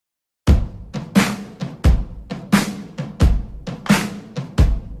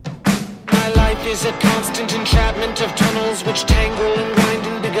is a constant entrapment of tunnels which tangle and wind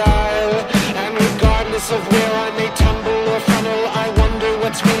and beguile. And regardless of where I may tumble or funnel, I wonder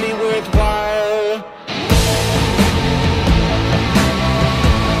what's really worthwhile.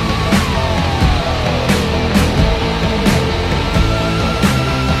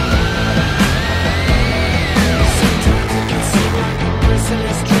 Sometimes it can seem like a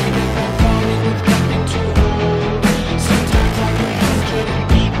merciless train and I'm falling with nothing to hold. Sometimes I get frustrated and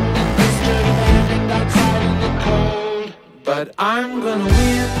beaten and blistered and abandoned outside in the cold. But I'm gonna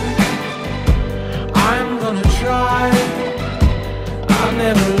win, I'm gonna try, I'll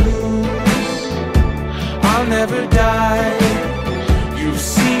never lose, I'll never die. You've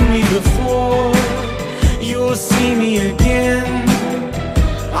seen me before, you'll see me again.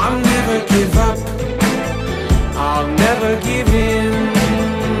 I'll never give up, I'll never give in,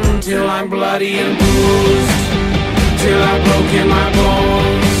 till I'm bloody and bruised, till I've broken my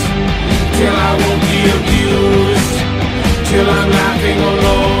bones, till I won't be abused, till I'm laughing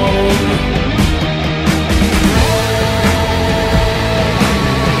alone.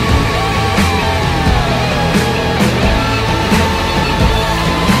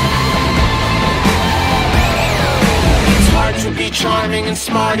 It's hard to be charming and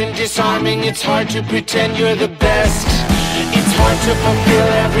smart and disarming. It's hard to pretend you're the best. It's hard to fulfill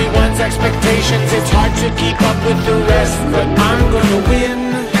everyone's expectations. It's hard to keep up with the rest. But I'm gonna win,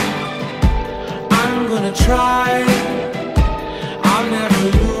 I'm gonna try, I'll never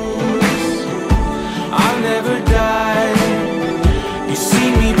lose, I'll never die. You see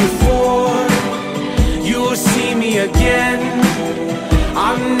me before, you'll see me again.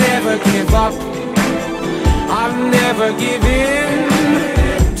 I'll never give up, I'll never give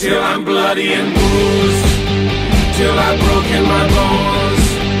in, till I'm bloody and bruised, till I've broken my bones,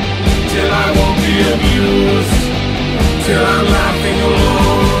 till I won't be abused, till I'm laughing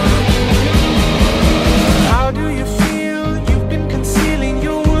alone. How do you feel? You've been concealing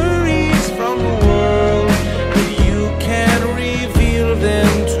your worries from the world, but you can reveal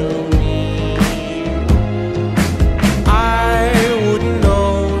them to me. I wouldn't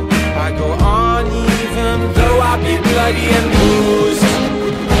know, I go on even though I'll be bloody and bruised.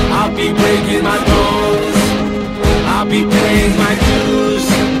 I'll be breaking my bones, I'll be paying my dues,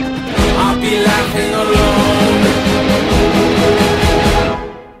 I'll be laughing alone.